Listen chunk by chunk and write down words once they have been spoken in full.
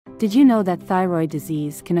Did you know that thyroid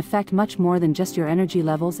disease can affect much more than just your energy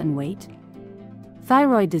levels and weight?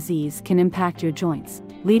 Thyroid disease can impact your joints,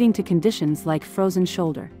 leading to conditions like frozen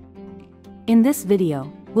shoulder. In this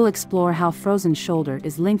video, we'll explore how frozen shoulder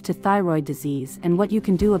is linked to thyroid disease and what you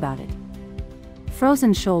can do about it.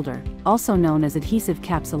 Frozen shoulder, also known as adhesive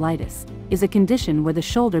capsulitis, is a condition where the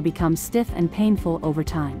shoulder becomes stiff and painful over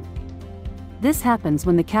time. This happens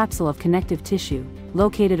when the capsule of connective tissue,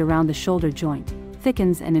 located around the shoulder joint,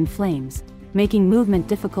 thickens and inflames, making movement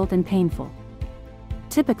difficult and painful.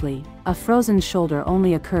 Typically, a frozen shoulder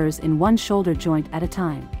only occurs in one shoulder joint at a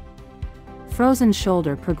time. Frozen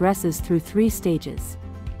shoulder progresses through 3 stages.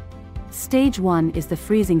 Stage 1 is the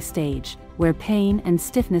freezing stage, where pain and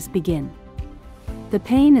stiffness begin. The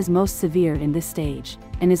pain is most severe in this stage,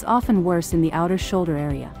 and is often worse in the outer shoulder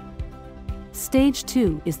area. Stage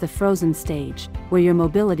 2 is the frozen stage, where your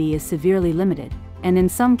mobility is severely limited, and in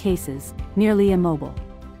some cases, nearly immobile.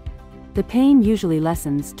 The pain usually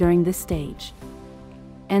lessens during this stage.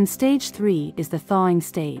 And stage 3 is the thawing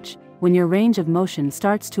stage, when your range of motion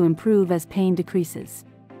starts to improve as pain decreases.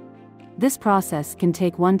 This process can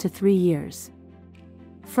take 1 to 3 years.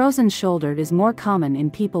 Frozen shoulder is more common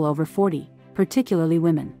in people over 40, particularly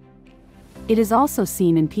women. It is also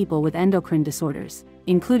seen in people with endocrine disorders,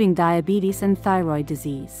 including diabetes and thyroid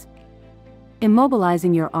disease.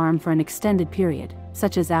 Immobilizing your arm for an extended period,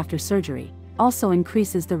 such as after surgery, also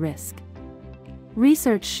increases the risk.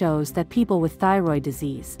 Research shows that people with thyroid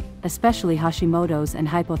disease, especially Hashimoto's and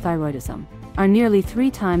hypothyroidism, are nearly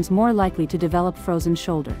 3 times more likely to develop frozen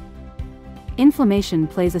shoulder. Inflammation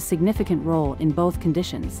plays a significant role in both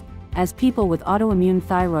conditions, as people with autoimmune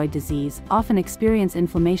thyroid disease often experience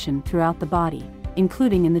inflammation throughout the body,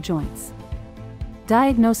 including in the joints.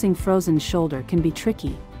 Diagnosing frozen shoulder can be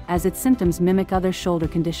tricky, as its symptoms mimic other shoulder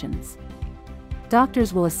conditions.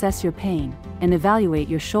 Doctors will assess your pain and evaluate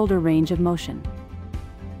your shoulder range of motion.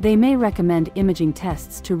 They may recommend imaging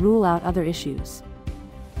tests to rule out other issues.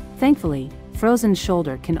 Thankfully, frozen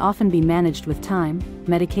shoulder can often be managed with time,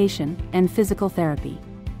 medication, and physical therapy.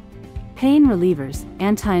 Pain relievers,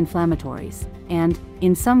 anti-inflammatories, and,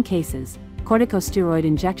 in some cases, corticosteroid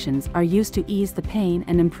injections are used to ease the pain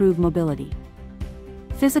and improve mobility.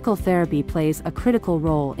 Physical therapy plays a critical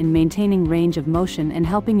role in maintaining range of motion and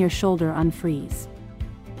helping your shoulder unfreeze.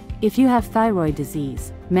 If you have thyroid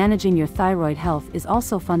disease, managing your thyroid health is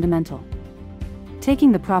also fundamental.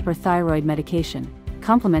 Taking the proper thyroid medication,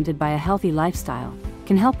 complemented by a healthy lifestyle,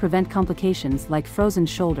 can help prevent complications like frozen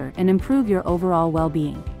shoulder and improve your overall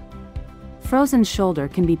well-being. Frozen shoulder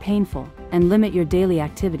can be painful and limit your daily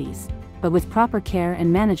activities, but with proper care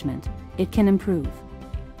and management, it can improve.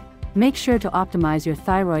 Make sure to optimize your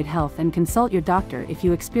thyroid health and consult your doctor if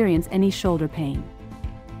you experience any shoulder pain.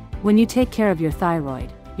 When you take care of your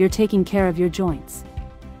thyroid, you're taking care of your joints.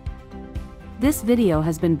 This video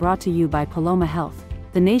has been brought to you by Paloma Health,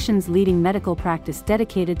 the nation's leading medical practice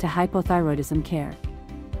dedicated to hypothyroidism care.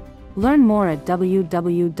 Learn more at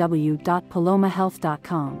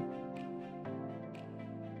www.palomahealth.com.